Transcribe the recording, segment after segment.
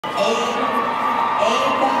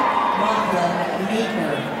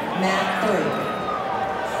Senior, mat 3.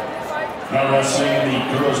 Now wrestling in the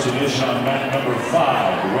girls division on mat number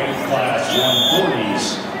 5, weight class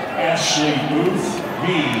 140s, Ashley Booth,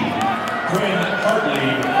 Mead, Quinn Hartley,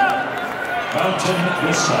 Mountain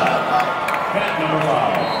Vista, mat number 5.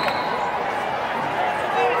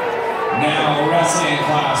 Now wrestling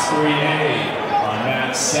class 3A on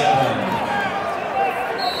mat 7,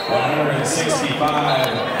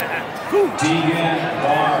 165, Deegan,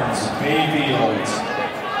 Barnes, Bayfield,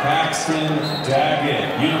 Paxton,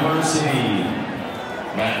 Daggett, University,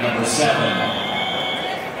 mat number 7.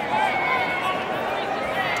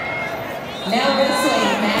 Now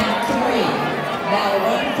wrestling mat 3, now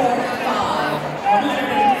 145,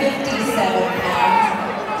 157 pounds,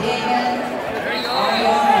 Deegan,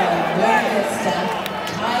 Ariana, Buenavista,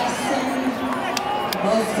 Tyson,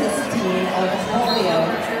 Mosistine of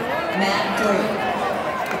Holyoke, mat 3.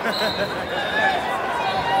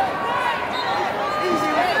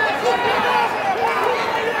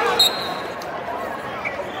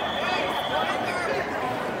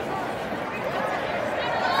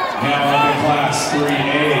 Now under class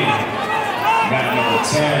 3A, mat number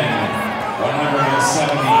 10,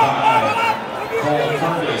 175, Cole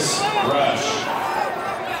Curtis, Rush,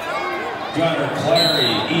 Gunnar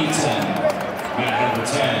Clary, Eaton, mat number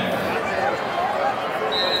 10.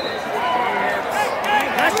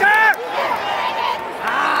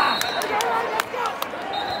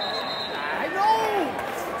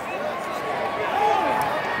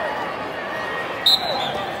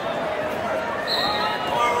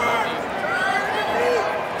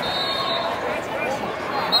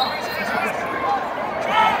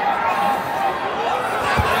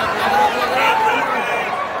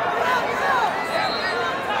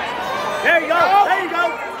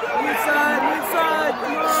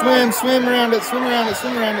 Swim around it, swim around it,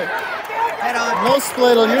 swim around it. Head on. No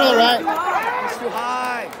splattle, you're all right. It's too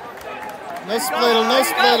high. No splattle, no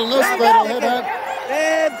splattle, no splattle, head up.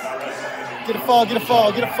 Head. Get a fall, get a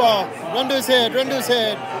fall, get a fall. Run to his head, run to his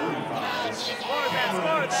head.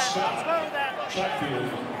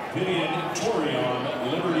 Chatfield, Vivian Torion,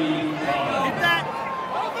 Liberty Common. Hit that.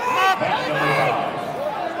 Mat number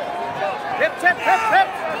 5. Hip, hip, hip, hip.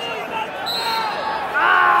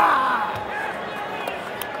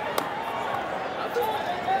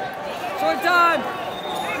 Short time.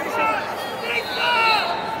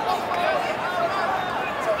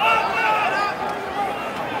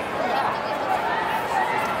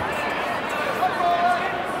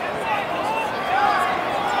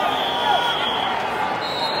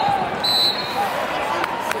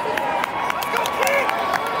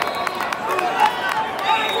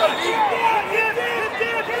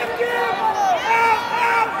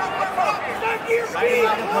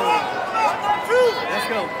 Let's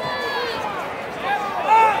go.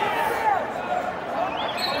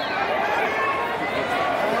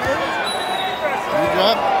 Good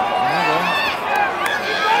job.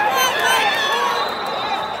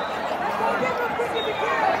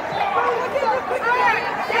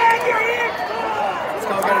 Let's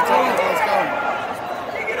go, get it, take it, let's go.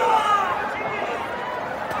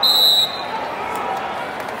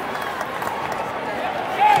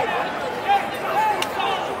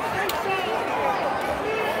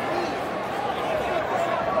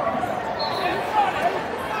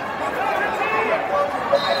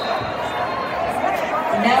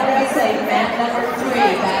 Now wrestling mat number 3,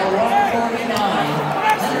 battle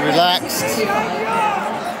 149. Relaxed. 165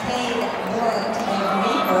 pounds, Cade Worth of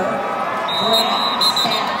Meeker, Grant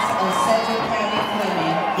Stance of Sedgwick County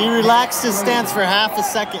Fleming. He relaxed his stance for half a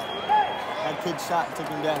second. That kid shot and took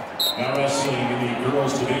him down. Now wrestling in the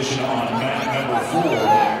girls division on mat number 4,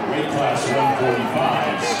 weight class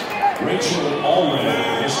 145s, Rachel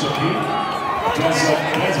Allred, Vista Peak,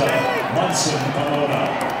 Deza Munson Pomona,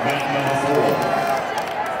 mat number 4.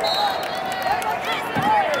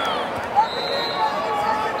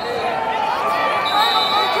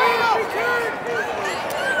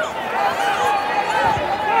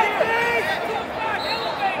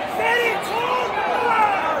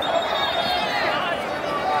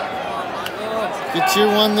 Get your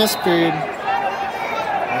one this period.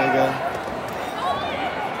 There you go.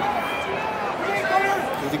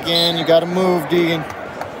 Do it again. You got to move, Deegan.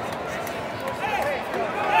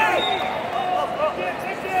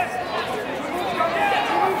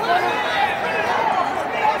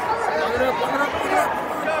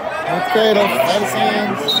 Okay, don't fight his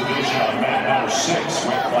hands. Mat number 6,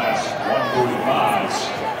 weight class 145s.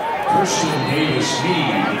 Kirsten Davis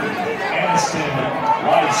Mead, Anston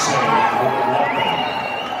Lysay,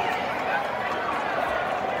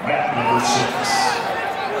 mat number 6.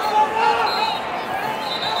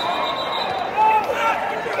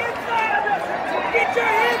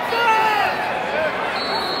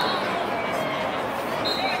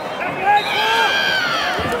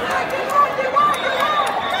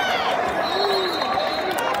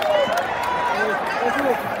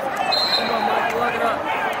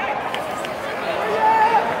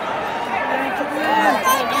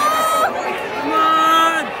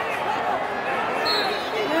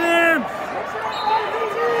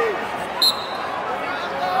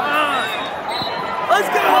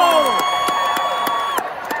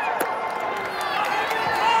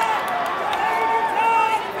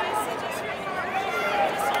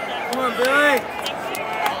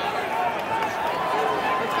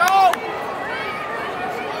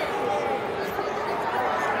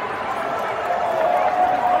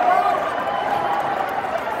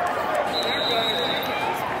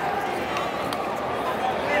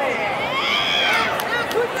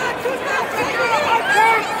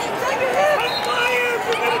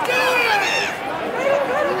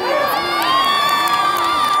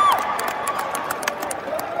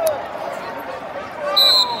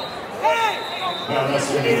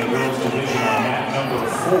 girls division on mat number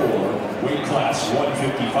 4, weight class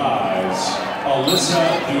 155s, Alyssa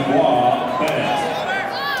Dubois Bennett.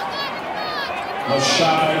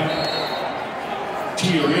 Lashai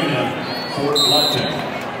Tiarina Fort Lupton.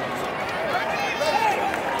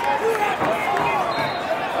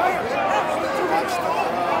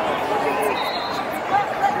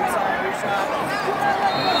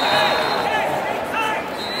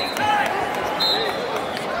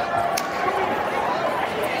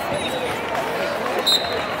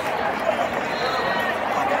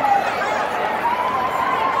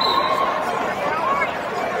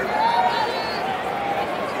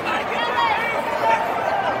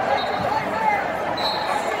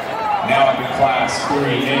 Now up in class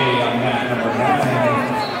 3A on mat number 9,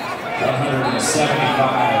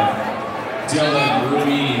 175, Dylan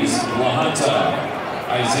Ruiz Lahunta,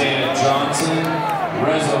 Isaiah Johnson,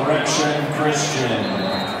 Resurrection Christian,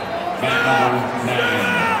 mat number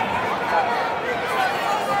 9.